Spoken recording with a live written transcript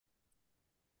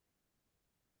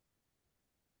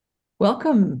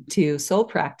Welcome to Soul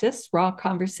Practice, Raw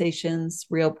Conversations,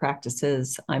 Real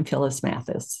Practices. I'm Phyllis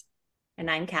Mathis. And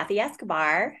I'm Kathy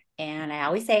Escobar. And I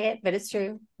always say it, but it's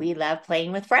true. We love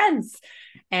playing with friends.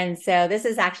 And so this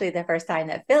is actually the first time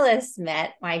that Phyllis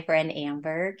met my friend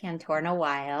Amber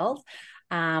Cantorna-Wylde.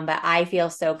 But I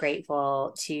feel so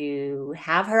grateful to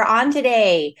have her on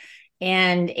today.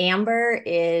 And Amber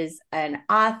is an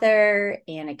author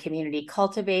and a community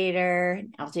cultivator,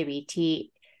 an LGBT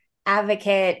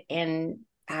advocate, and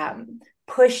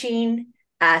pushing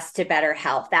us to better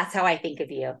health. That's how I think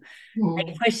of you,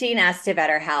 like pushing us to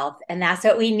better health. And that's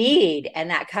what we need.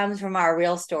 And that comes from our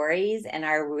real stories and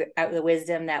the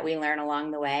wisdom that we learn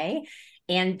along the way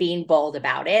and being bold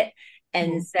about it.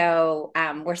 And so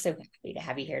we're so happy to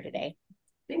have you here today.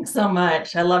 Thanks so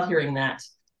much. I love hearing that.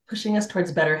 Pushing us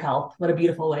towards better health. What a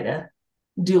beautiful way to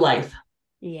do life.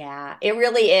 Yeah, it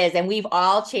really is. And we've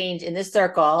all changed in this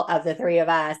circle of the three of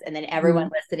us. And then everyone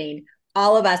listening,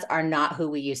 all of us are not who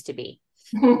we used to be.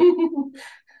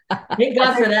 Thank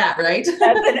God for that, right?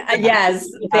 Yes,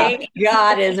 thank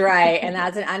God is right. And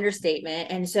that's an understatement.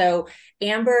 And so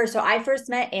Amber, so I first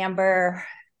met Amber,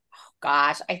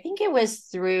 gosh, I think it was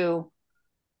through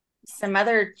some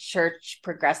other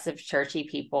progressive churchy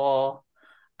people.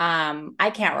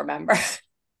 I can't remember.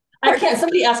 I can't.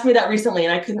 Somebody asked me that recently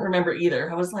and I couldn't remember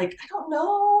either. I was like, I don't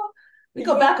know. We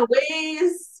go back a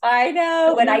ways. I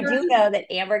know, but I do know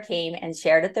that Amber came and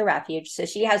shared at the Refuge. So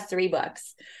she has 3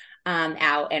 books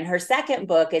out. And her second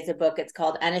book is a book, it's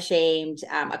called Unashamed,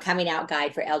 a coming out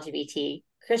guide for LGBTQ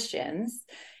Christians.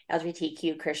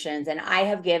 And I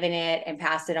have given it and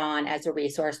passed it on as a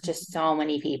resource to so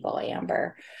many people,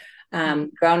 Amber,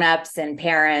 grown-ups and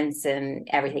parents and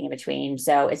everything in between.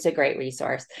 So it's a great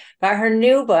resource. But her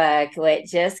new book,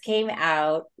 which just came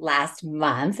out last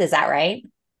month, is that right?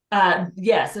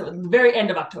 Yes, it was the very end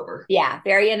of October. Yeah,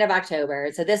 very end of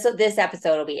October. So this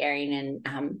episode will be airing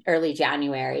in early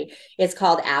January. It's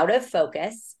called Out of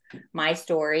Focus: My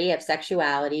Story of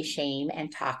Sexuality, Shame,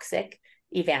 and Toxic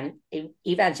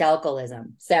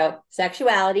Evangelicalism. So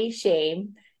sexuality,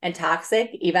 shame, and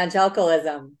toxic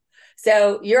evangelicalism.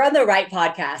 So you're on the right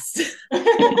podcast.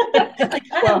 They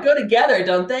kind of go together,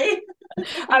 don't they?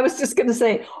 I was just going to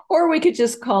say, or we could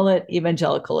just call it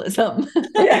evangelicalism.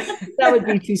 That would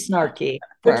be too snarky.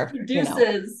 Which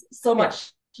produces so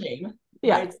much shame.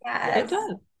 Yeah, right? Yes. It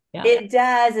does. Yeah. It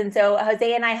does. And so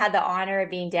Jose and I had the honor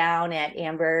of being down at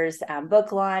Amber's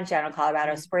book launch down in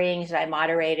Colorado Springs, and I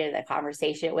moderated the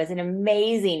conversation. It was an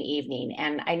amazing evening.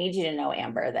 And I need you to know,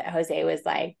 Amber, that Jose was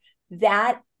like,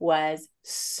 that was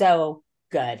so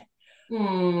good.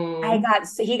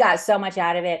 He got so much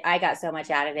out of it. I got so much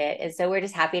out of it. And so we're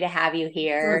just happy to have you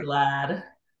here. So glad.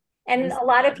 And a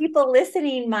lot of people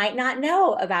listening might not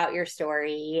know about your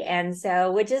story. And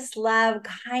so we just love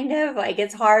kind of like,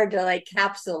 it's hard to like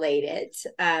capsulate it.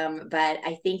 But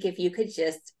I think if you could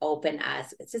just open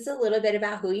us, it's just a little bit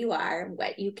about who you are,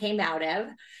 what you came out of.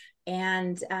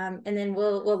 And then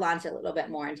we'll launch a little bit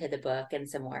more into the book and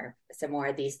some more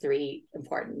of these 3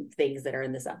 important things that are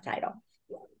in the subtitle.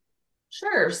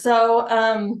 Sure. So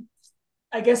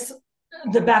I guess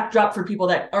the backdrop for people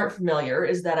that aren't familiar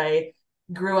is that I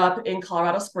grew up in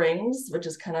Colorado Springs, which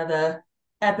is kind of the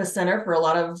epicenter for a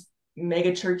lot of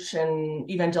mega church and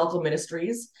evangelical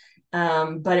ministries.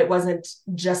 But it wasn't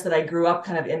just that I grew up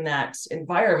kind of in that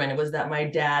environment. It was that my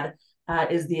dad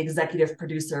is the executive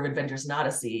producer of Adventures in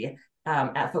Odyssey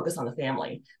at Focus on the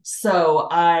Family. So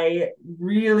I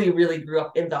really, really grew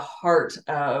up in the heart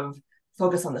of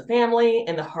Focus on the Family,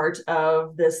 in the heart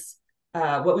of this,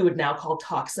 what we would now call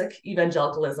toxic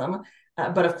evangelicalism.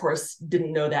 But of course,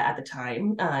 didn't know that at the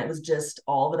time. It was just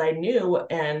all that I knew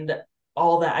and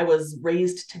all that I was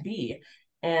raised to be.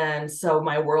 And so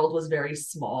my world was very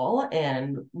small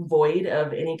and void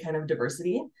of any kind of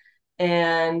diversity.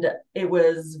 And it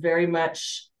was very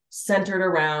much centered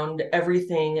around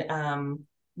everything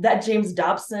that James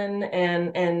Dobson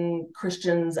and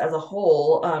Christians as a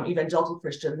whole, evangelical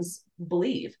Christians,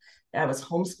 believe. I was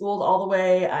homeschooled all the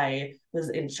way. I was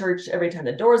in church every time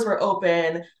the doors were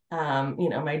open.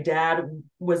 My dad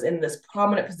was in this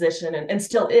prominent position and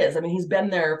still is. I mean, he's been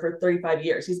there for 35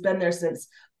 years. He's been there since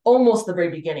almost the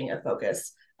very beginning of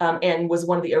Focus, and was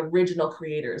one of the original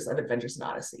creators of Adventures in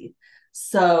Odyssey.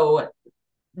 So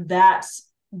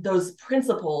those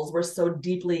principles were so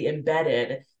deeply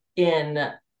embedded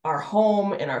in our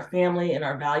home, in our family, in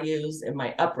our values, in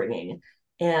my upbringing.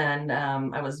 And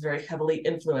I was very heavily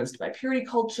influenced by purity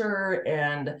culture,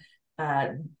 and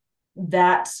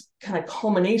that kind of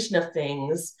culmination of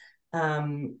things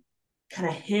kind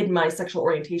of hid my sexual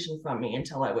orientation from me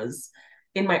until I was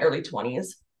in my early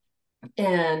 20s.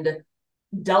 And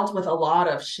dealt with a lot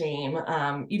of shame,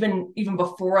 even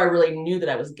before I really knew that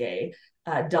I was gay.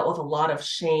 Dealt with a lot of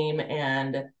shame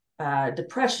and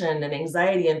depression and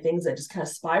anxiety and things that just kind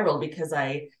of spiraled because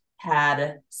I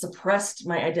had suppressed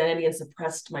my identity and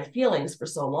suppressed my feelings for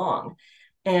so long.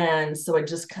 And so it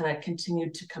just kind of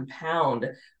continued to compound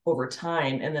over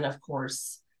time. And then, of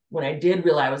course, when I did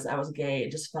realize I was gay,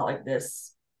 it just felt like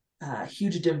this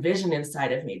huge division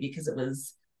inside of me because it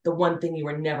was the one thing you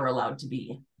were never allowed to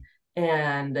be.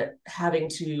 And having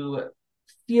to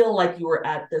feel like you were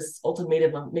at this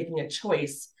ultimatum of making a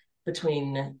choice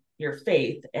between your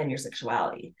faith and your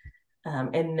sexuality.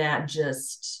 And that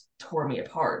just tore me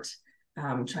apart,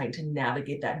 trying to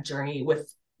navigate that journey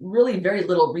with really very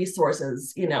little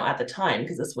resources, at the time,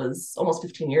 because this was almost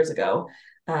 15 years ago.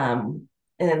 And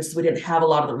so we didn't have a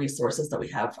lot of the resources that we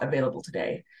have available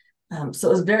today. So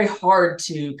it was very hard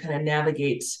to kind of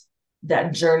navigate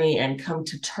that journey and come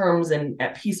to terms and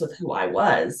at peace with who I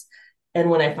was. And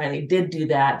when I finally did do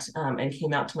that, and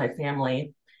came out to my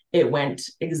family, it went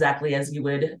exactly as you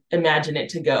would imagine it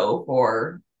to go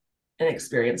for an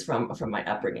experience from my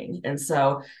upbringing. And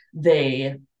so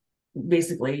they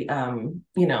basically,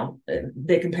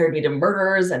 they compared me to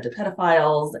murderers and to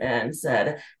pedophiles and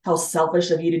said, how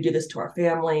selfish of you to do this to our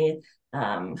family.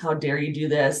 How dare you do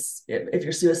this? If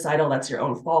you're suicidal, that's your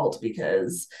own fault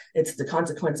because it's the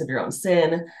consequence of your own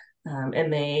sin.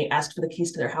 And they asked for the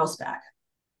keys to their house back.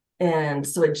 And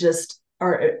so it just,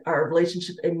 our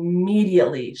relationship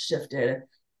immediately shifted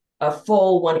a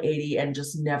full 180 and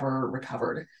just never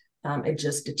recovered. It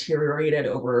just deteriorated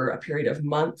over a period of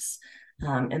months,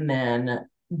 and then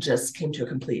just came to a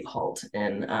complete halt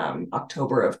in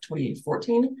October of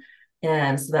 2014.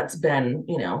 And so that's been,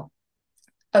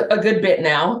 a good bit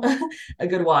now, a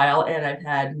good while, and I've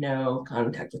had no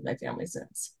contact with my family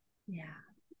since.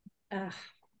 Yeah.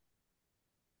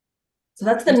 So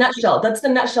that's the nutshell. That's the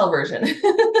nutshell version.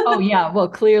 Oh yeah. Well,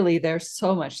 clearly there's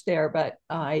so much there, but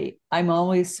I'm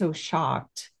always so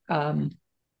shocked. I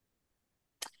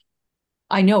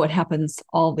know it happens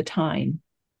all the time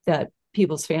that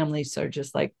people's families are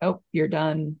just like, oh, you're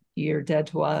done, you're dead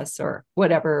to us, or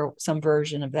whatever, some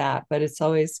version of that. But it's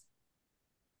always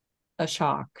a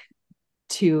shock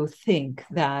to think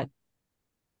that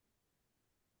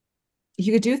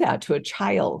you could do that to a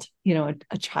child,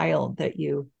 a child that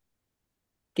you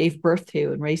gave birth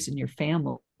to and raised in your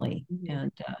family. Mm-hmm.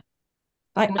 And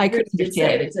I could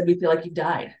understand. They said, we feel like you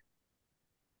died.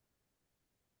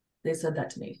 They said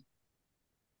that to me.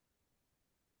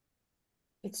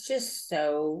 It's just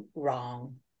so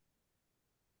wrong.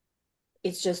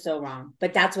 It's just so wrong.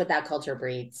 But that's what that culture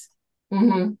breeds.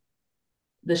 Mm-hmm.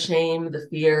 The shame, the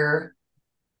fear,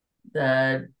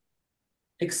 the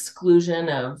exclusion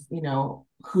of,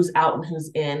 who's out and who's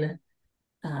in,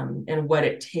 and what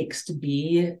it takes to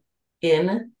be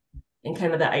in, and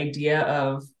kind of the idea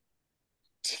of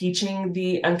teaching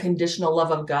the unconditional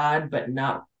love of God, but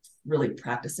not really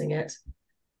practicing it.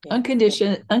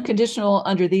 Unconditional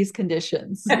under these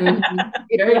conditions.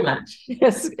 Very much.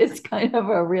 Yes, it's kind of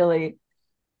a really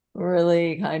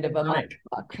kind of a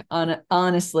fuck,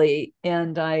 honestly.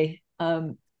 And I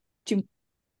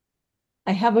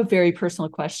have a very personal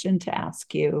question to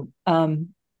ask you,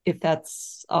 if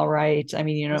that's all right. I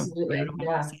mean, Absolutely.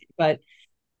 Yeah. But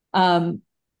I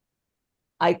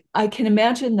can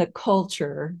imagine the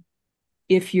culture,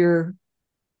 if you're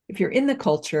in the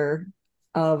culture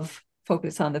of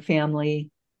focus on the family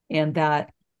and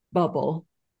that bubble,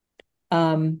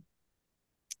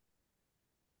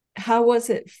 how was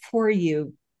it for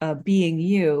you, being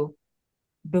you,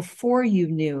 before you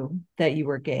knew that you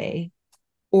were gay?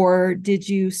 Or did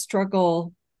you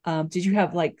struggle? Did you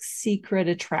have like secret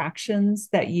attractions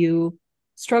that you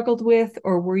struggled with?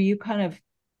 Or were you kind of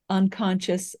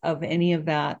unconscious of any of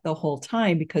that the whole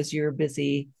time because you're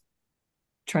busy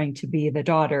trying to be the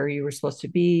daughter you were supposed to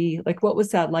be? Like, what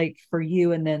was that like for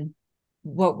you? And then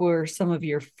what were some of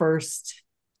your first,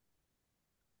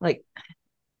 like,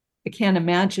 I can't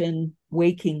imagine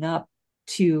waking up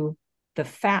to the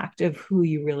fact of who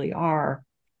you really are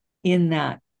in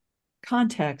that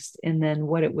context, and then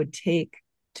what it would take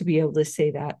to be able to say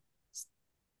that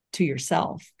to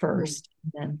yourself first,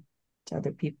 and then to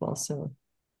other people. So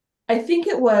I think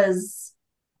it was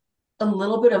a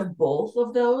little bit of both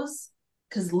of those,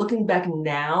 because looking back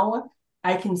now,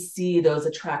 I can see those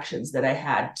attractions that I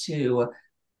had to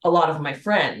a lot of my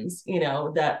friends,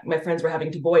 that my friends were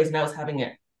having to boys and I was having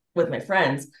it with my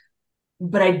friends,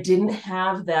 but I didn't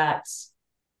have that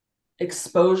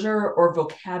exposure or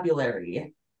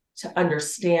vocabulary to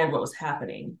understand what was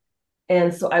happening.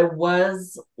 And so I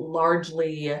was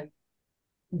largely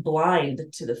blind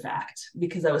to the fact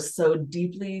because I was so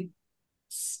deeply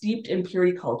steeped in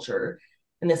purity culture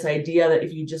and this idea that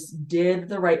if you just did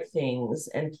the right things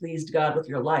and pleased God with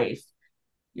your life,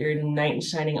 your knight in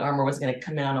shining armor was going to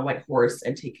come in on a white horse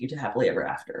and take you to happily ever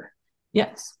after.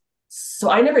 Yes. So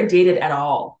I never dated at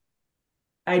all.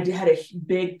 I had a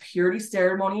big purity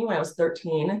ceremony when I was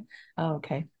 13. Oh,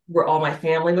 okay. Where all my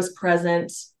family was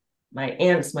present, my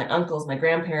aunts, my uncles, my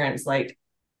grandparents, like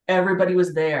everybody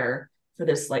was there for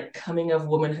this like coming of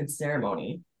womanhood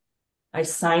ceremony. I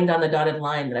signed on the dotted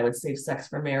line that I would save sex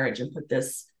for marriage and put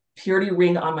this purity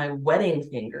ring on my wedding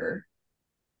finger.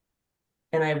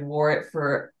 And I wore it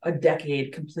for a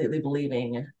decade, completely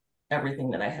believing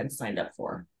everything that I had signed up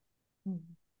for. Mm-hmm.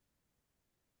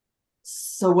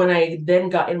 So when I then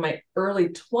got in my early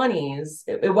 20s,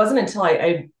 it wasn't until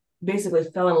I basically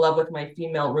fell in love with my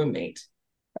female roommate.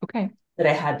 Okay. That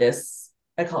I had this,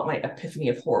 I call it my epiphany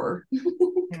of horror.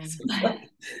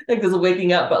 Like this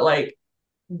waking up, but like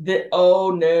the oh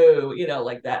no,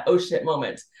 like that oh shit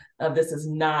moment of this is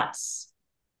not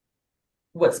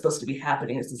what's supposed to be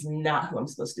happening. This is not who I'm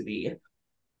supposed to be.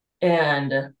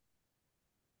 And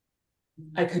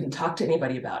I couldn't talk to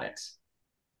anybody about it.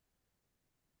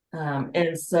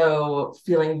 And so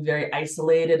feeling very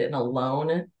isolated and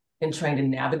alone and trying to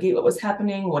navigate what was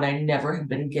happening when I never had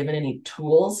been given any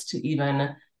tools to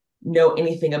even know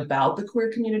anything about the queer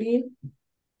community.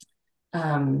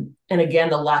 And again,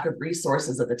 the lack of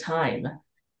resources at the time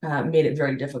made it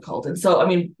very difficult. And so, I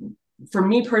mean, for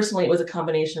me personally, it was a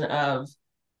combination of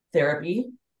therapy,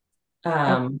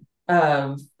 of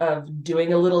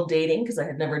doing a little dating because I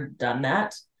had never done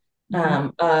that,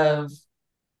 of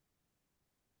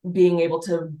being able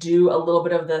to do a little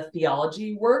bit of the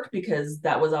theology work because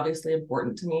that was obviously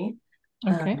important to me.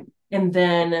 Okay. And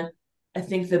then I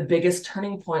think the biggest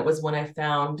turning point was when I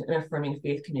found an affirming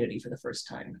faith community for the first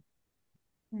time.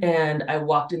 Mm-hmm. And I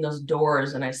walked in those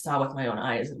doors and I saw with my own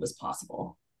eyes it was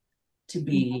possible to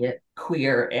be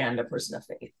queer and a person of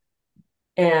faith.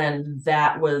 And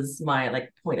that was my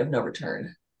like point of no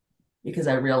return because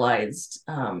I realized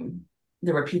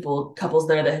there were couples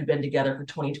there that had been together for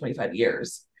 20, 25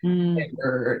 years. They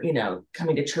were,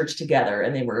 coming to church together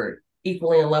and they were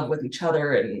equally in love with each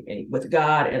other and with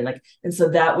God. And so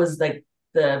that was like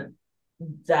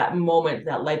that moment,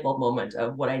 that light bulb moment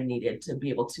of what I needed to be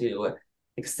able to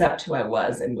accept who I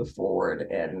was and move forward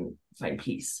and find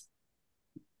peace.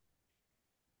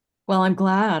 Well, I'm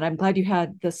glad you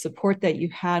had the support that you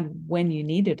had when you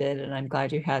needed it. And I'm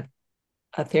glad you had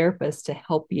a therapist to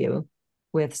help you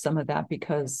with some of that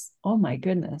because, oh my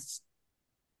goodness,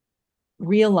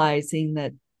 realizing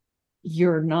that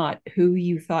you're not who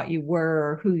you thought you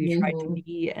were or who you tried to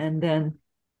be. And then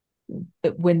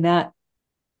when that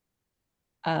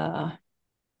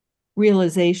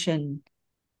realization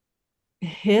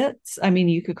hits, I mean,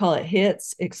 you could call it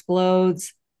hits,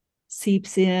 explodes,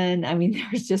 seeps in. I mean,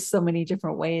 there's just so many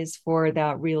different ways for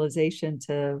that realization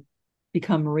to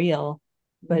become real,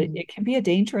 but it can be a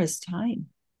dangerous time.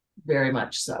 Very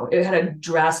much so. It had a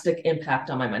drastic impact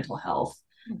on my mental health.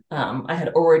 I had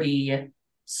already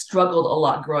struggled a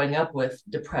lot growing up with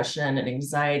depression and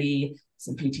anxiety,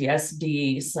 some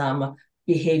PTSD, some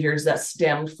behaviors that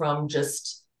stemmed from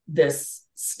just this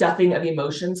stuffing of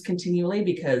emotions continually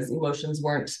because emotions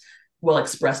weren't well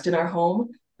expressed in our home.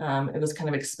 It was kind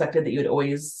of expected that you would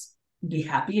always be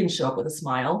happy and show up with a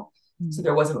smile. So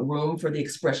there wasn't room for the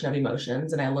expression of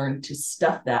emotions. And I learned to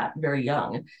stuff that very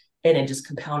young and it just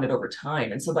compounded over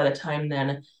time. And so by the time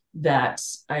then that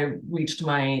I reached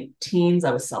my teens,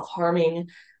 I was self-harming.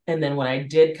 And then when I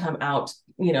did come out,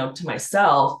 to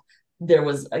myself, there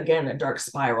was again a dark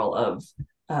spiral of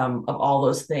all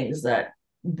those things that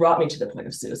brought me to the point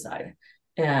of suicide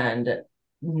and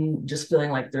just feeling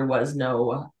like there was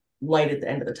no light at the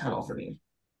end of the tunnel for me.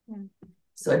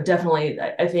 So it definitely,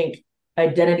 I think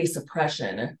identity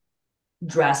suppression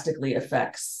drastically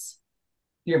affects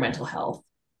your mental health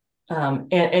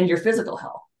and your physical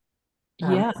health.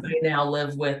 I now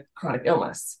live with chronic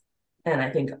illness. And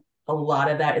I think a lot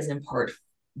of that is in part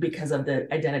because of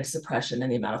the identity suppression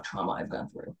and the amount of trauma I've gone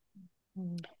through.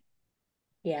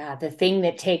 Yeah, the thing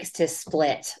that takes to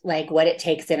split, like what it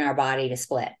takes in our body to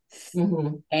split.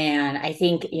 And I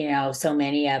think, so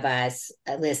many of us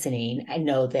listening, I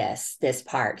know this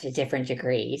part to different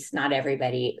degrees. Not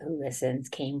everybody who listens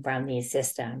came from these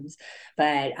systems,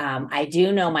 but I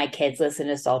do know my kids listen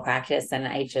to Soul Practice, and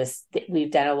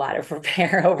we've done a lot of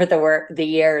repair over the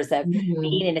years of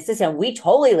being in a system. We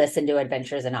totally listened to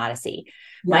Adventures in Odyssey.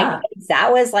 My kids,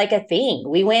 that was like a thing.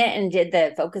 We went and did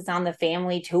the Focus on the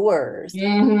Family tours,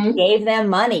 gave them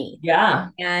money. Yeah.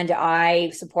 And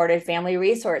I supported Family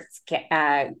Resource,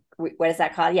 what is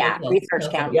that called? Yeah.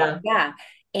 Research Council. Yeah.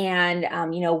 And,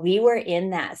 we were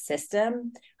in that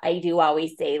system. I do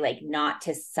always say, like, not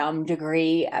to some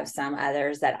degree of some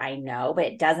others that I know, but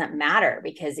it doesn't matter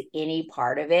because any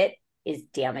part of it is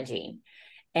damaging.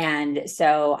 And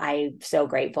so I'm so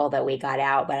grateful that we got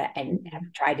out, and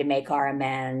have tried to make our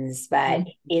amends. But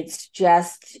it's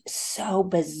just so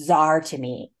bizarre to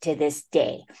me to this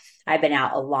day. I've been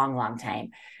out a long, long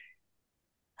time.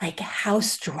 Like how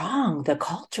strong the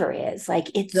culture is.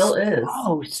 Like it's Still is.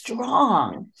 so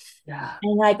strong. Yeah.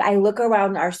 And like I look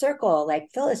around our circle, like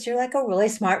Phyllis, you're like a really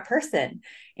smart person.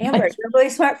 Amber, you're a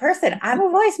really smart person. I'm a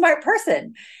really smart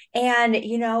person. And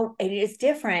it is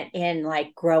different in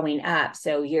like growing up.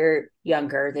 So you're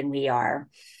younger than we are.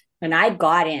 When I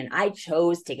got in, I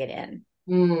chose to get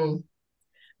in,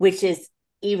 which is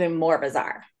even more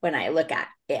bizarre when I look at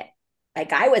it.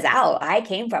 Like I was out. I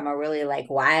came from a really like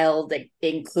wild, like,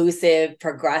 inclusive,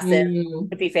 progressive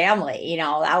hippie family.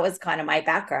 That was kind of my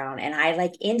background. And I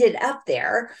like ended up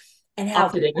there, and how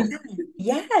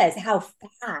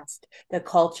fast the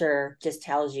culture just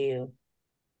tells you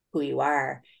who you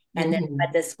are. And then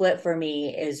but the split for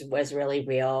me was really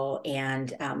real.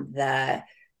 And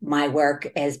my work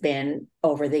has been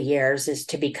over the years is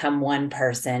to become one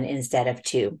person instead of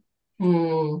two.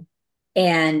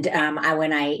 And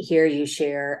when I hear you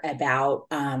share about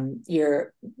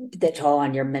the toll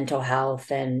on your mental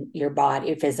health and your body,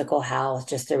 your physical health,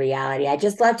 just the reality, I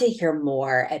just love to hear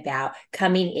more about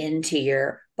coming into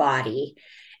your body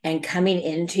and coming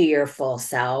into your full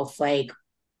self, like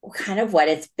kind of what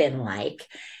it's been like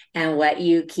and what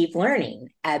you keep learning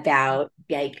about,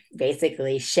 like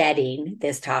basically shedding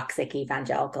this toxic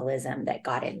evangelicalism that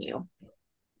got in you.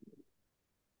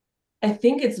 I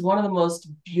think it's one of the most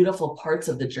beautiful parts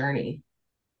of the journey.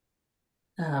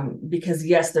 Because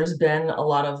yes, there's been a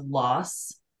lot of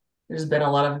loss. There's been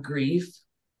a lot of grief.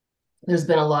 There's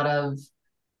been a lot of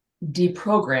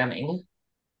deprogramming,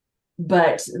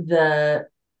 but the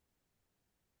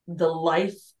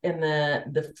life and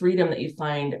the freedom that you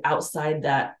find outside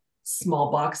that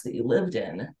small box that you lived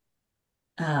in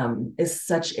is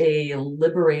such a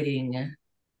liberating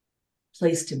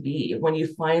place to be when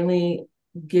you finally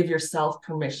give yourself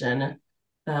permission,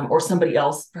 or somebody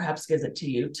else perhaps gives it to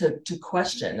you, to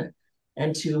question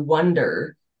and to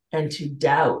wonder and to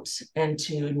doubt and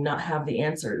to not have the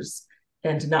answers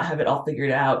and to not have it all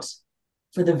figured out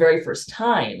for the very first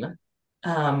time.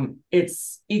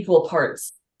 It's equal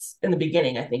parts in the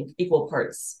beginning, I think, equal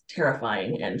parts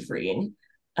terrifying and freeing.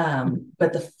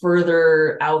 But the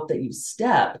further out that you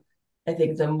step, I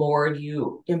think the more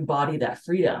you embody that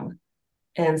freedom.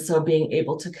 And so being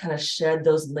able to kind of shed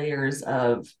those layers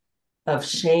of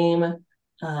shame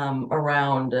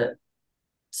around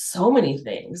so many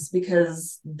things,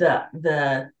 because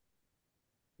the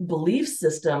belief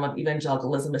system of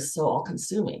evangelicalism is so all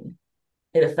consuming.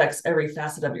 It affects every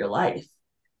facet of your life.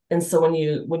 And so when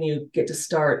you get to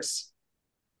start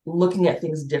looking at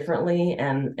things differently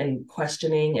and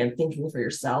questioning and thinking for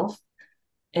yourself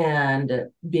and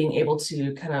being able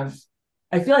to kind of,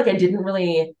 I feel like I didn't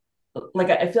really, like,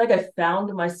 I feel like I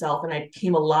found myself and I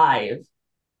came alive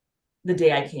the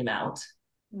day I came out.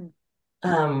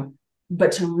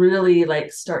 But to really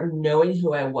like start knowing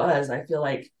who I was, I feel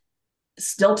like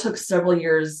still took several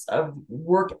years of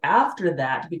work after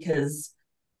that, because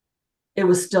it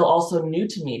was still also new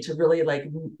to me to really like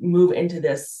move into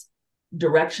this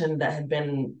direction that had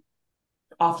been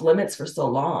off limits for so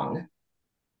long,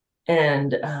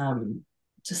 and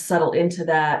to settle into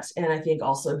that. And I think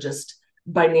also just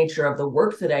by nature of the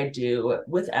work that I do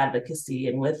with advocacy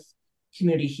and with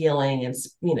community healing and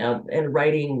and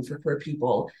writing for queer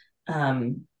people,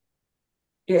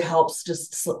 it helps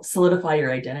just solidify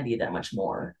your identity that much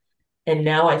more. And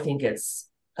now I think it's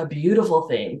a beautiful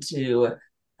thing to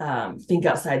think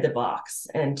outside the box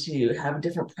and to have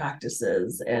different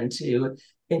practices and to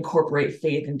incorporate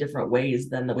faith in different ways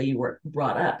than the way you were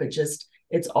brought up.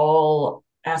 It's all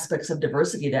aspects of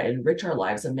diversity that enrich our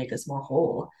lives and make us more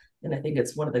whole. And I think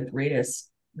it's one of the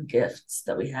greatest gifts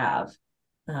that we have,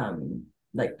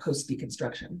 like post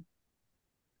deconstruction.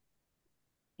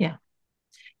 Yeah.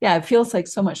 Yeah. It feels like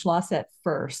so much loss at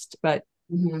first, but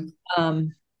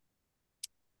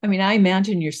I mean, I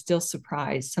imagine you're still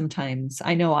surprised sometimes.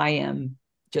 I know I am,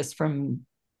 just from,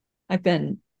 I've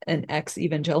been an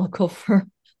ex-evangelical for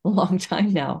a long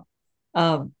time now.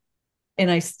 And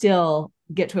I still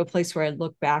get to a place where I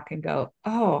look back and go,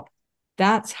 oh,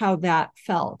 that's how that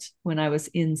felt when I was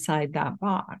inside that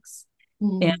box.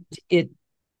 And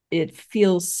it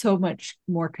feels so much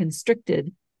more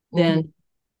constricted than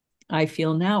I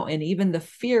feel now. And even the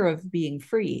fear of being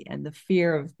free and the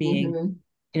fear of being,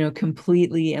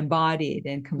 completely embodied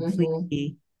and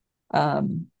completely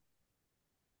whole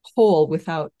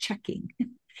without checking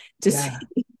to see,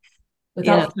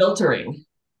 without filtering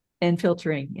and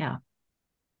filtering. Yeah.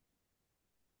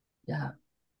 Yeah.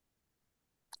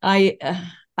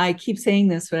 I keep saying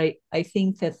this, but I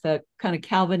think that the kind of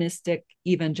Calvinistic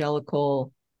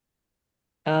evangelical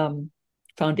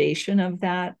foundation of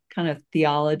that kind of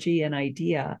theology and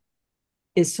idea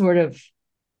is sort of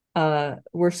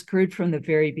we're screwed from the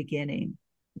very beginning,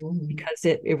 because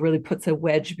it really puts a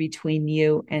wedge between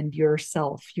you and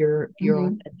yourself, your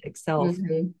authentic self,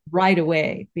 right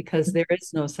away, because there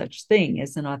is no such thing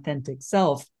as an authentic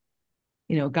self.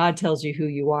 God tells you who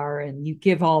you are, and you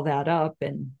give all that up,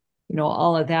 and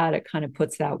all of that, it kind of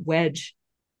puts that wedge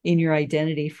in your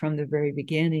identity from the very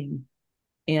beginning.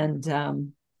 And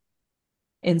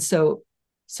so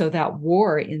that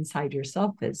war inside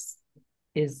yourself is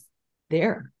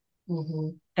there.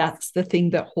 That's the thing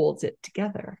that holds it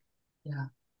together. Yeah.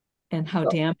 And how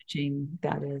damaging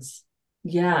that is.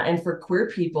 Yeah. And for queer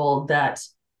people, that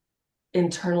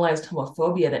internalized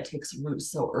homophobia that takes root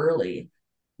so early,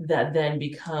 that then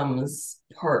becomes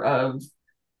part of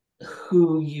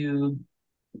who you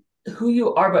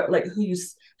are, but like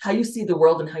how you see the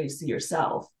world and how you see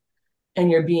yourself. And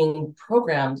you're being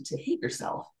programmed to hate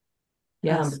yourself.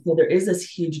 Yes. So there is this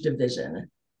huge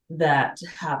division that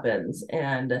happens,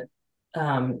 and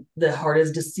the heart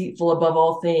is deceitful above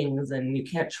all things, and you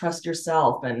can't trust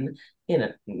yourself. And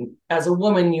as a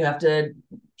woman, you have to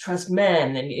trust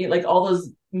men, and like all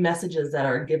those messages that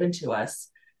are given to us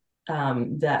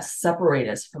that separate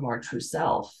us from our true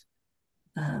self.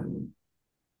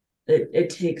 It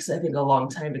takes, I think, a long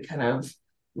time to kind of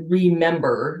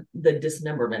remember the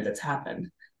dismemberment that's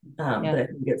happened. But I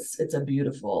think it's a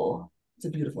beautiful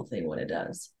thing when it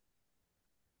does.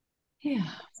 Yeah.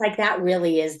 It's like that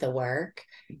really is the work.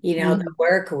 The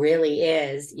work really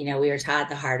is, we were taught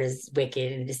the heart is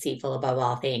wicked and deceitful above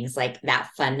all things, like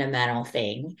that fundamental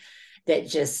thing that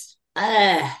just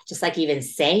like even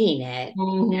saying it,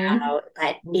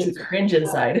 but it's cringe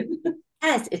inside.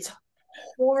 Yes, it's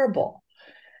horrible.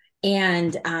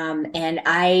 And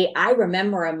I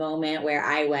remember a moment where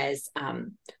I was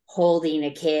holding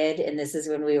a kid, and this is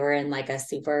when we were in like a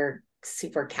super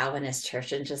Calvinist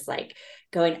church, and just like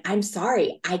going, I'm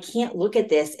sorry, I can't look at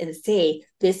this and say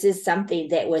this is something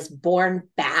that was born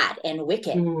bad and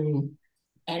wicked.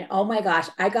 And oh my gosh,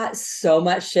 I got so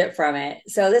much shit from it.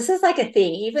 So this is like a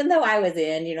thing, even though I was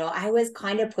I was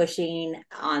kind of pushing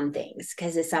on things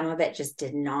because some of it just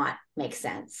did not make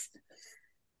sense.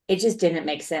 It just didn't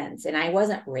make sense. And I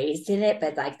wasn't raised in it,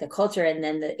 but like the culture. And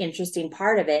then the interesting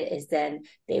part of it is then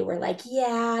they were like,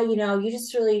 yeah, you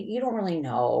don't really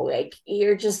know. Like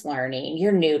you're just learning.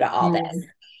 You're new to all this.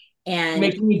 And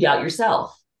making you doubt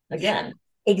yourself again.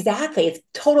 Exactly. It's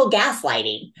total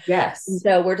gaslighting. Yes. And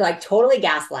so we're like totally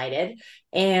gaslighted.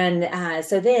 And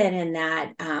so then in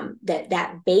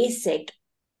that basic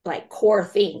like core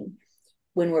thing,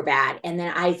 when we're bad. And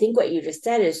then I think what you just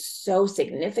said is so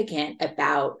significant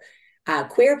about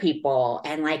queer people,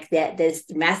 and like that this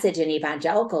message in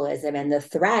evangelicalism and the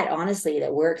threat, honestly,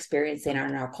 that we're experiencing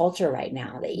in our culture right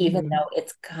now, that even though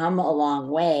it's come a long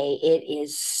way, it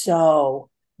is so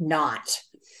not.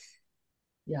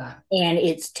 Yeah. And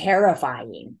it's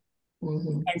terrifying.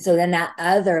 And so then that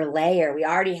other layer, we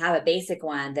already have a basic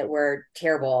one that we're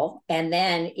terrible. And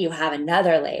then you have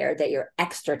another layer that you're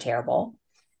extra terrible.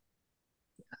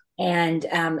 And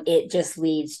it just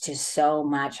leads to so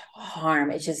much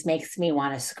harm. It just makes me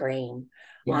want to scream,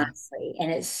 honestly.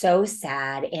 And it's so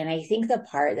sad. And I think the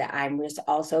part that I'm just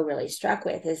also really struck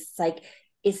with is like,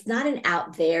 it's not an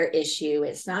out there issue.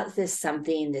 It's not this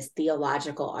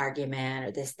theological argument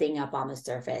or this thing up on the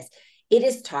surface. It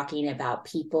is talking about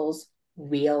people's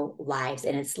real lives,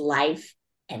 and it's life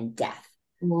and death.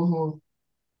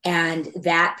 And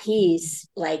that piece,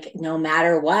 like, no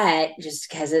matter what, just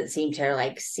because it seemed to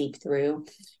like seep through,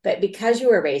 but because you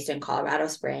were raised in Colorado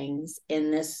Springs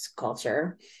in this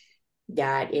culture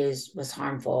that was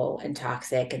harmful and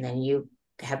toxic, and then you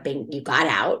got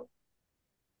out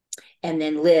and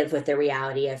then live with the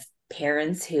reality of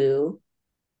parents who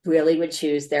really would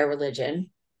choose their religion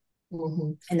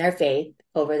and their faith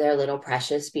over their little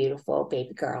precious, beautiful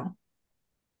baby girl.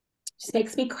 Just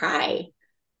makes me cry.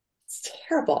 It's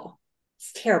terrible.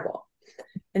 It's terrible.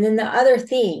 And then the other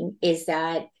thing is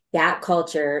that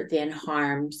culture then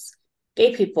harms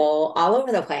gay people all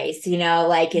over the place,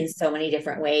 like in so many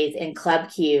different ways. And Club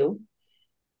Q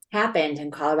happened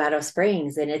in Colorado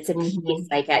Springs, and it's a piece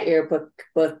like at your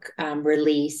book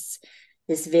release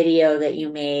this video that you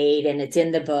made, and it's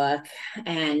in the book.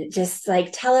 And just like,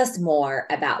 tell us more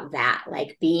about that,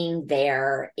 like being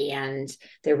there and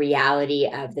the reality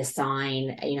of the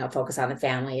sign, focus on the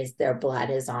family, is their blood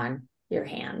is on your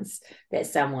hands that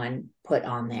someone put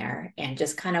on there, and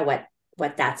just kind of what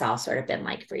that's all sort of been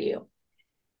like for you.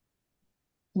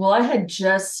 Well, I had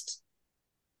just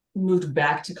moved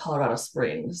back to Colorado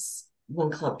Springs when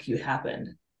Club Q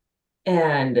happened.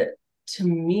 And to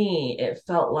me, it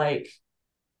felt like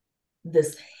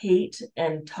this hate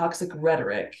and toxic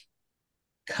rhetoric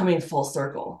coming full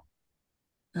circle,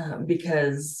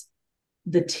 because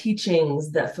the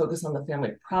teachings that focus on the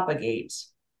family propagate,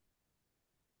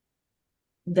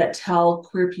 that tell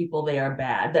queer people they are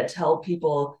bad, that tell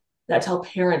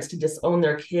parents to disown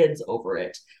their kids over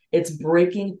it. It's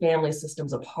breaking family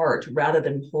systems apart rather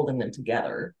than holding them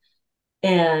together.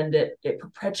 And it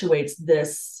perpetuates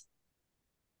this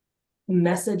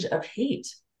message of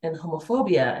hate and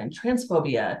homophobia and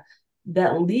transphobia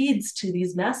that leads to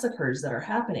these massacres that are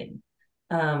happening.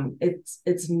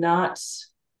 It's not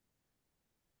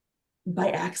by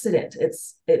accident.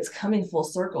 It's coming full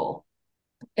circle.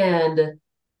 And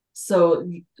so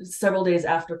several days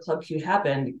after Club Q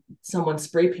happened, someone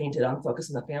spray painted on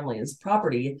Focus on the Family's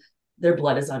property, "Their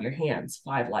blood is on your hands,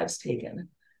 5 lives taken."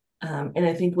 And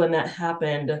I think when that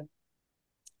happened,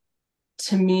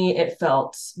 to me, it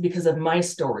felt, because of my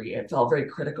story, it felt very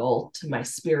critical to my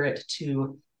spirit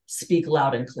to speak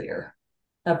loud and clear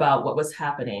about what was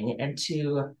happening and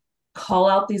to call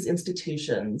out these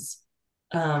institutions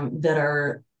that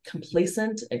are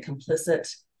complacent and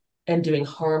complicit and doing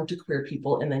harm to queer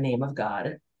people in the name of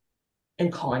God,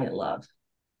 and calling it love,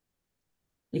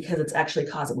 because it's actually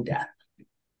causing death.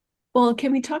 Well,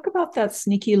 can we talk about that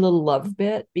sneaky little love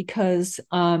bit? Because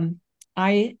I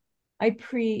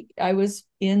was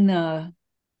in the,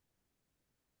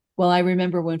 well, I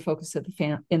remember when Focus of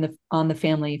the on the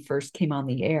Family first came on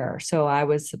the air. So I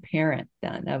was a parent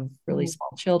then of really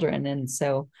small children. And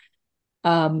so,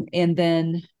 and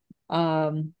then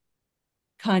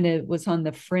kind of was on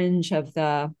the fringe of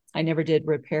I never did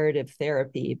reparative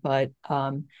therapy, but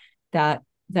that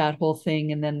whole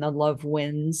thing. And then the Love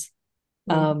Wins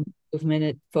movement,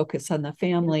 it Focus on the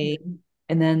Family,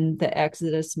 and then the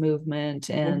Exodus movement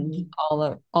and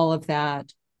all of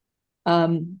that.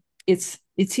 It's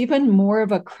even more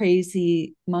of a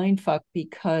crazy mindfuck,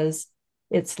 because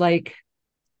it's like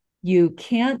you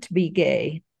can't be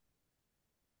gay,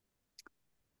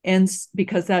 and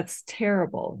because that's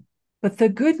terrible. But the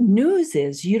good news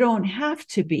is you don't have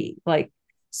to be. Like,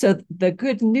 so the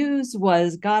good news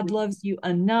was God loves you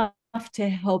enough to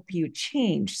help you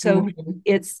change. So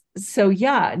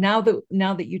yeah, now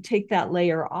that you take that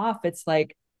layer off, it's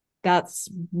like that's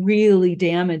really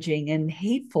damaging and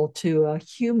hateful to a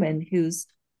human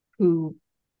who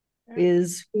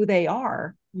is who they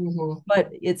are. But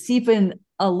it's even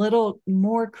a little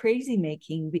more crazy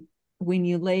making when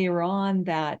you layer on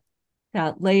that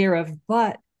layer of,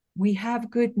 but we have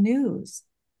good news.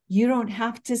 You don't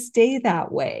have to stay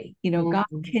that way. God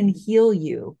can heal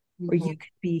you, or you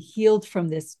can be healed from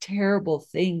this terrible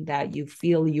thing that you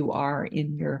feel you are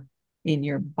in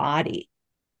your body.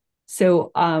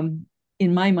 So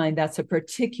in my mind, that's a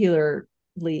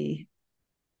particularly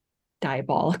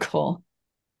diabolical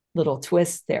little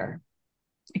twist there,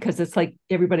 because it's like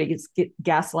everybody is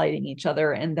gaslighting each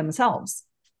other and themselves,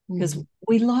 because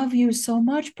we love you so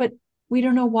much, but we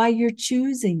don't know why you're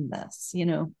choosing this.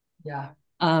 Yeah.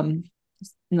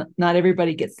 Not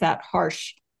everybody gets that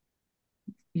harsh,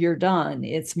 "You're done."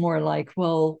 It's more like,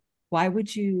 well, why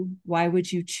would you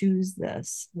choose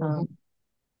this?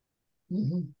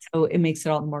 So it makes it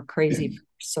all more crazy for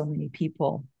so many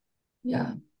people.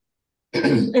 Yeah.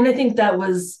 And I think that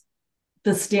was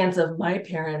the stance of my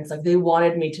parents. Like, they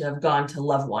wanted me to have gone to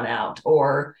Love One Out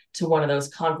or to one of those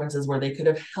conferences where they could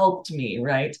have helped me,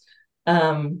 right?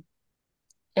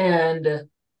 And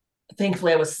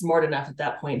thankfully I was smart enough at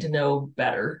that point to know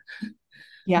better.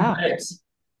 Yeah. But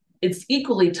it's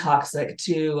equally toxic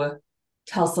to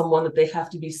tell someone that they have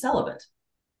to be celibate,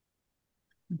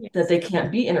 that they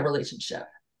can't be in a relationship,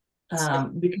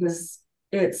 because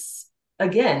it's,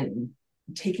 again,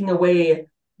 taking away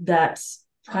that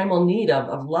primal need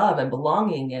of love and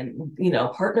belonging and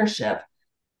partnership,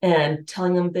 and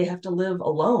telling them they have to live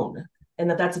alone,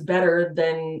 and that's better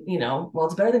than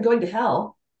it's better than going to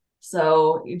hell.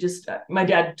 So my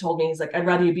dad told me, he's like, "I'd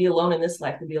rather you be alone in this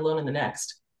life than be alone in the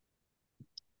next."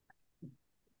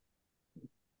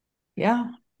 Yeah.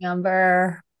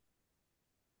 Amber,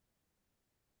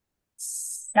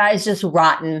 that is just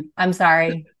rotten. I'm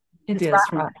sorry. It It's is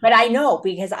rotten. rotten. But I know,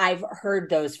 because I've heard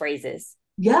those phrases.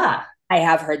 Yeah. I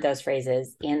have heard those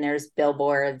phrases, and there's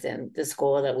billboards in the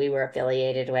school that we were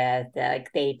affiliated with.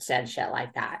 Like they said shit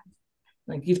like that.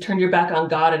 Like you've turned your back on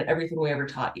God and everything we ever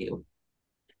taught you.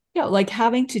 Like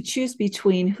having to choose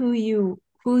between who you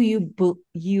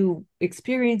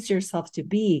experience yourself to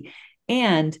be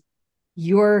and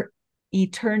your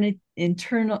eternal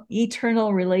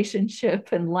relationship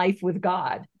and life with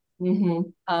God.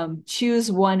 Mm-hmm.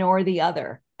 Choose one or the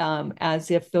other,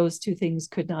 as if those two things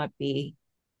could not be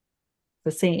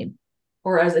the same.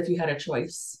 Or as if you had a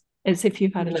choice. As if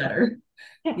you had No a choice. matter.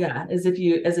 Yeah, Yeah, as if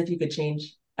you could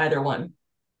change either one.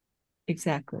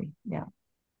 exactly. Yeah.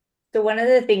 So one of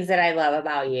the things that I love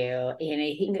about you, and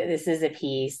I think that this is a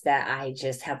piece that I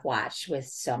just have watched with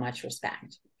so much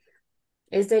respect,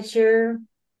 is that you're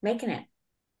making it.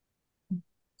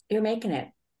 You're making it.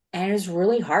 And it's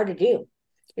really hard to do.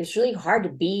 It's really hard to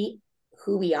be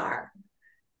who we are.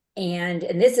 And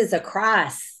this is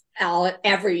across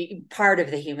every part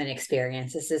of the human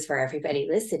experience. This is for everybody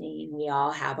listening. We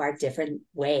all have our different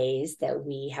ways that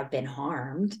we have been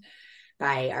harmed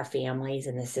by our families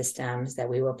and the systems that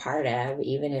we were part of,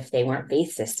 even if they weren't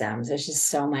faith systems. There's just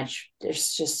so much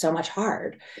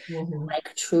hard. Mm-hmm.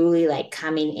 Like truly like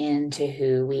coming into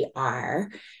who we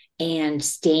are and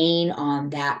staying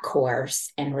on that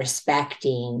course and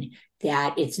respecting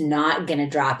that it's not going to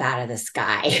drop out of the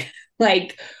sky.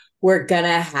 Like we're going to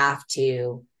have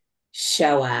to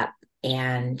show up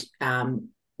and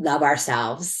love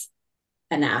ourselves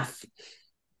enough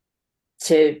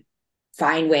to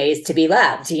find ways to be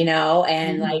loved,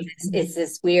 and like it's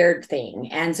this weird thing.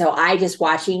 And so I just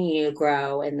watching you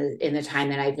grow in the time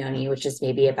that I've known you, which is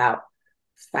maybe about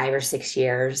 5 or 6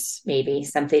 years, maybe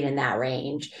something in that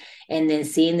range. And then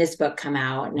seeing this book come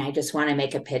out, and I just want to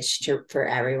make a pitch for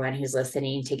everyone who's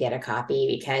listening to get a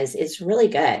copy because it's really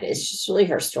good. It's just really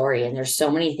her story. And there's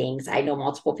so many things. I know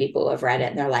multiple people who have read it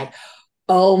and they're like,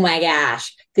 oh my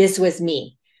gosh, this was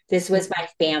me. This was my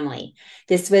family.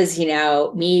 This was,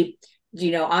 me,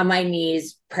 on my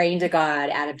knees praying to God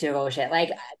out of devotion, like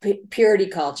purity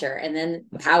culture. And then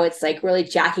how it's like really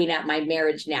jacking up my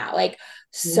marriage now. Like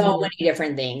so many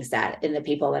different things that in the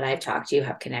people that I've talked to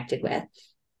have connected with.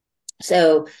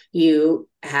 So you're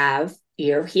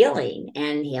healing,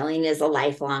 and healing is a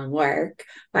lifelong work.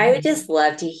 But I would just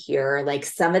love to hear like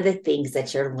some of the things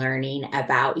that you're learning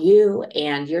about you,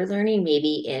 and you're learning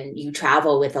you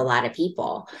travel with a lot of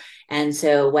people. And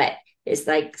so what is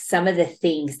like some of the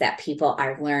things that people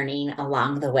are learning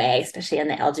along the way, especially in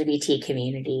the LGBT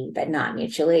community, but not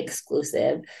mutually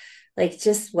exclusive. Like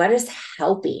just what's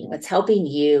helping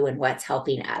you and what's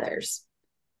helping others.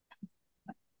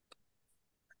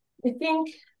 I think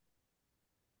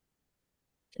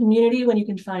community, when you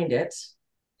can find it,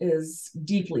 is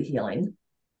deeply healing.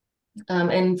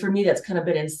 And for me, that's kind of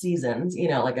been in seasons,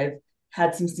 like I've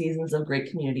had some seasons of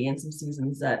great community and some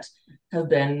seasons that have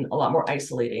been a lot more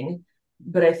isolating.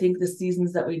 But I think the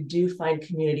seasons that we do find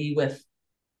community with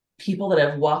people that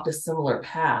have walked a similar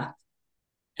path,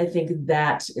 I think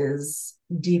that is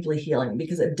deeply healing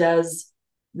because it does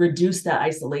reduce that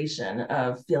isolation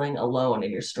of feeling alone in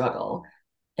your struggle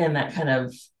and that kind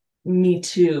of me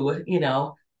too,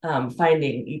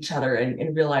 finding each other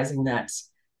and realizing that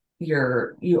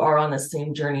you are on the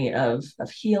same journey of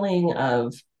healing,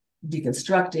 of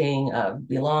deconstructing, of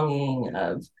belonging,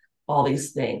 of all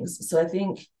these things. So I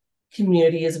think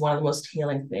community is one of the most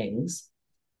healing things.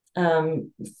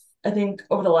 um, I think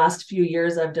over the last few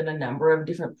years I've done a number of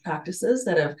different practices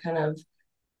that have kind of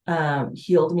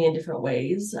healed me in different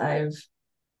ways. I've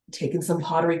taken some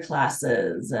pottery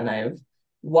classes, and I've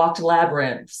walked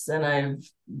labyrinths, and I've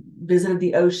visited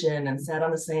the ocean and sat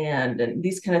on the sand, and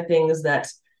these kind of things that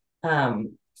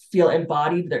feel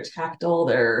embodied. They're tactile,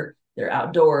 they're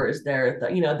outdoors,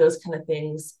 those kind of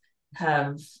things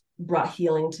have brought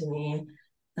healing to me.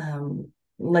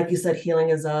 Like you said, healing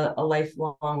is a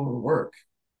lifelong work,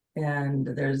 and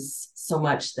there's so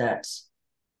much that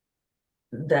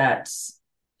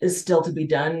is still to be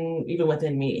done even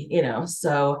within me,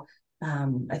 so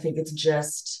I think it's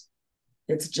just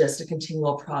a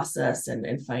continual process,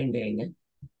 and finding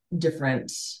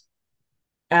different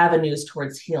avenues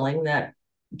towards healing that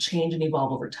change and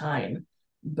evolve over time,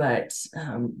 but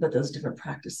those different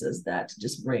practices that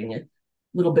just bring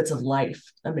little bits of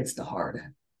life amidst the hard.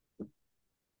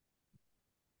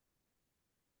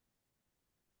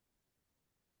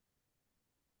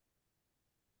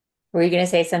 Were you going to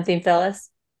say something, Phyllis?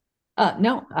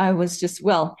 No, I was just,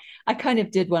 well, I kind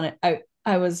of did want to,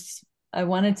 I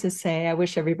wanted to say, I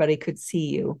wish everybody could see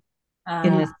you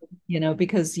in this,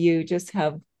 because you just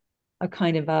have a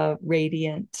kind of a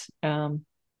radiant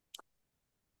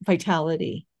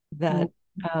vitality that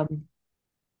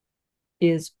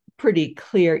is pretty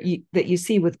clear that you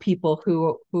see with people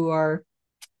who are,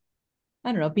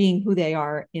 I don't know, being who they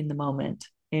are in the moment,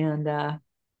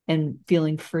 and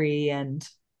feeling free and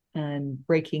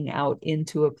breaking out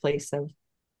into a place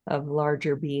of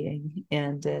larger being.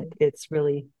 And it's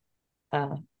really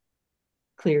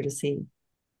clear to see.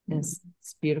 It's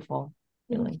beautiful,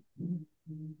 really.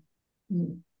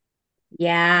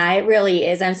 Yeah, it really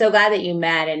is. I'm so glad that you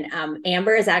met. And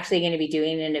Amber is actually going to be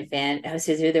doing an event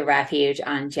hosted through the Refuge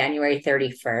on January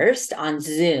 31st on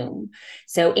Zoom.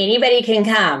 So anybody can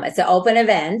come. It's an open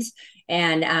event.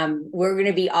 And we're going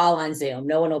to be all on Zoom.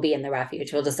 No one will be in the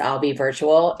Refuge. We'll just all be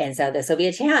virtual. And so this will be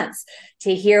a chance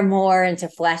to hear more and to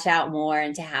flesh out more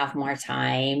and to have more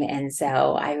time. And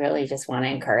so I really just want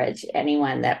to encourage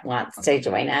anyone that wants to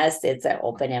join us. It's an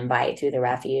open invite through the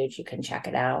Refuge. You can check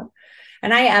it out.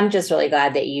 And I am just really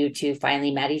glad that you two finally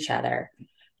met each other,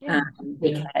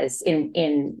 because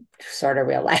in sort of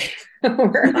real life,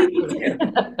 we're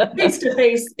face to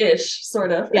face ish,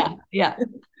 sort of. Yeah.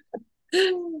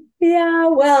 Yeah.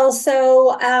 Well,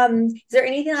 so is there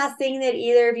anything last thing that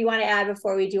either of you want to add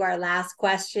before we do our last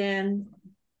question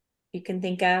you can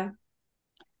think of?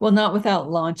 Well, not without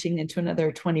launching into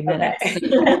another 20 minutes.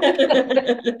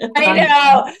 Okay. I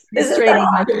know. This is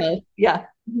myself. Yeah.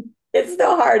 It's the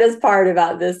hardest part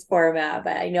about this format,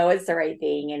 but I know it's the right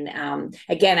thing. And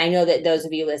again, I know that those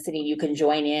of you listening, you can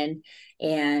join in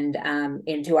and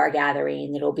into our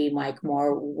gathering. It'll be like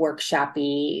more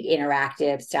workshop-y,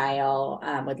 interactive style.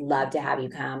 Would love to have you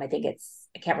come. I think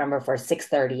I can't remember, for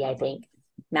 6:30, I think,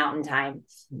 Mountain Time,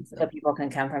 so people can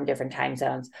come from different time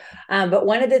zones. But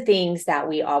one of the things that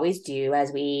we always do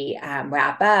as we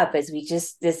wrap up is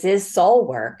this is soul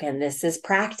work, and this is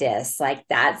practice. Like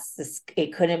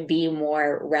it couldn't be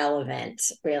more relevant,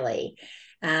 really.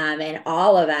 And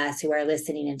all of us who are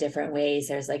listening in different ways,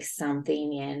 there's like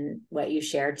something in what you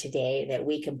shared today that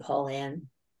we can pull in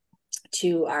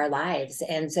to our lives.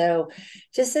 And so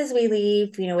just as we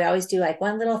leave, we always do like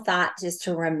one little thought just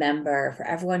to remember for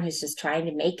everyone who's just trying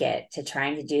to make it, to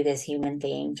trying to do this human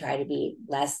thing, try to be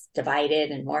less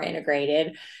divided and more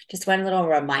integrated. Just one little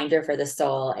reminder for the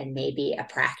soul, and maybe a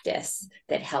practice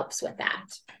that helps with that.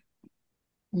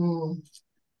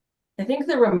 I think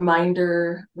the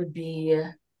reminder would be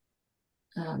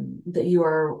that you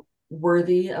are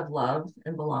worthy of love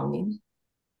and belonging.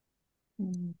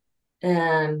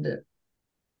 And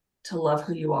to love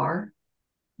who you are.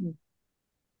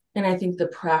 And I think the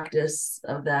practice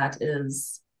of that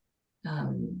is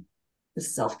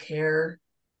self-care,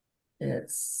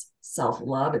 it's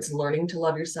self-love, it's learning to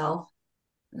love yourself,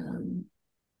 and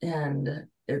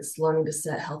it's learning to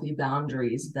set healthy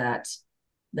boundaries that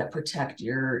protect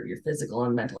your physical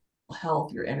and mental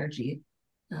health, your energy,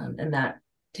 and that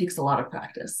takes a lot of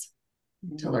practice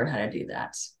to learn how to do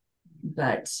that.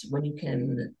 But when you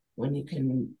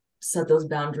can set those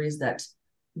boundaries that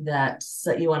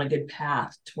set you on a good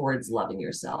path towards loving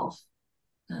yourself,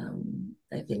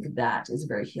 I think that is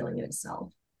very healing in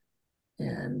itself,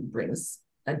 and brings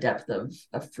a depth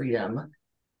of freedom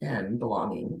and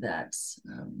belonging that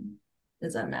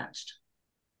is unmatched.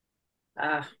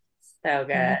 Oh, so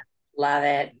good. Love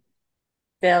it.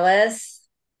 Phyllis,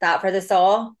 thought for the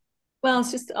soul? Well,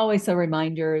 it's just always a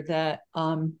reminder that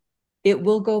it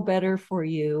will go better for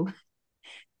you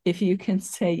if you can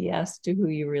say yes to who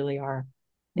you really are,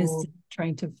 instead of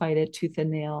trying to fight it tooth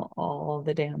and nail all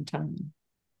the damn time.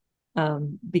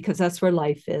 Because that's where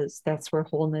life is, that's where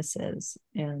wholeness is,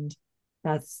 and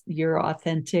that's your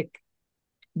authentic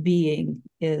being,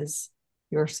 is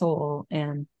your soul.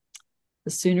 And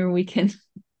the sooner we can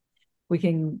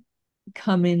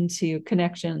come into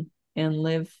connection and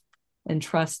live and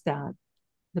trust that,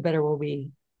 the better we'll be.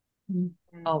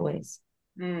 Always.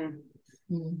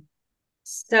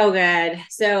 So good.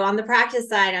 So on the practice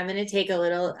side, I'm going to take a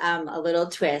little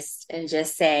twist and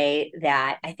just say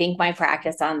that I think my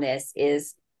practice on this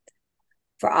is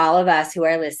for all of us who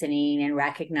are listening and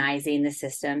recognizing the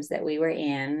systems that we were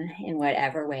in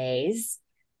whatever ways,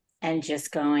 and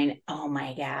just going, oh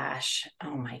my gosh,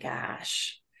 oh my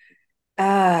gosh,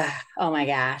 oh my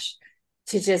gosh,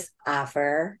 to just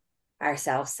offer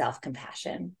ourselves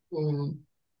self-compassion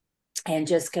and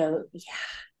just go, yeah,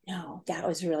 no, that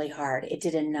was really hard. It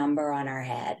did a number on our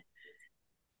head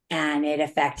and it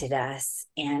affected us.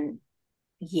 And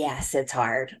yes, it's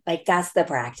hard. Like, that's the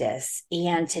practice.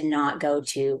 And to not go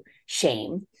to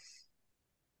shame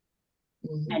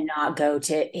and not go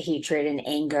to hatred and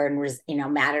anger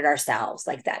and, mad at ourselves,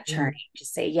 like that churning.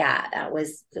 Just say, yeah, that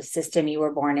was the system you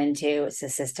were born into. It's the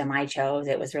system I chose.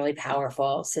 It was really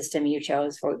powerful. System you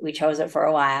chose. We chose it for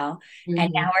a while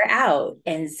and now we're out.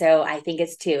 And so I think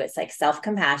it's like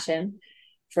self-compassion,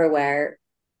 for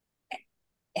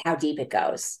how deep it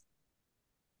goes.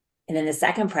 And then the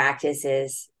second practice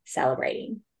is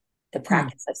celebrating, the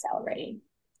practice of celebrating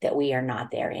that we are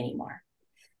not there anymore.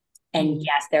 And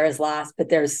yes, there is loss, but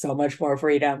there's so much more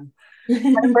freedom.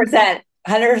 100%,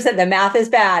 100%. The math is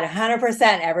bad. 100%.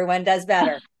 Everyone does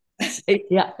better.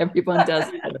 Yeah, everyone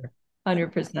does better.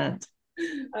 100%.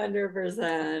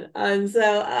 100%. And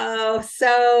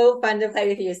so fun to play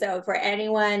with you. So for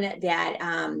anyone that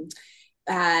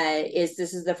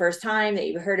this is the first time that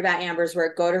you've heard about Amber's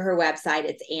work, go to her website.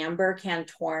 It's Amber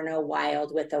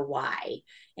Cantorna-Wylde with a Y.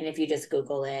 And if you just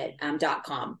Google it,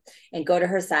 .com, and go to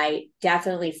her site,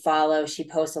 definitely follow. She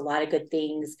posts a lot of good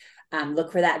things.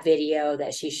 Look for that video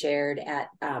that she shared at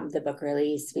the book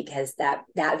release, because that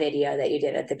video that you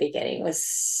did at the beginning was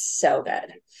so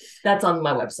good. That's on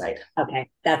my website. Okay,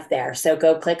 that's there. So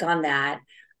go click on that,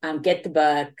 get the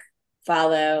book,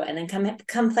 follow, and then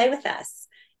come play with us.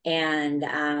 And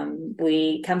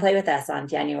we come play with us on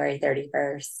January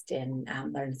 31st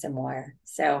and learn some more.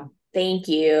 So thank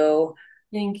you.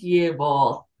 Thank you,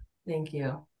 Bull. Thank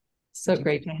you. So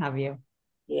great to have you.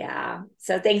 Yeah.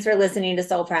 So thanks for listening to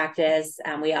Soul Practice.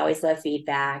 We always love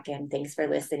feedback, and thanks for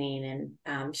listening,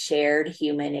 and shared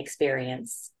human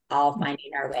experience, all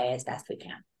finding our way as best we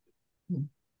can.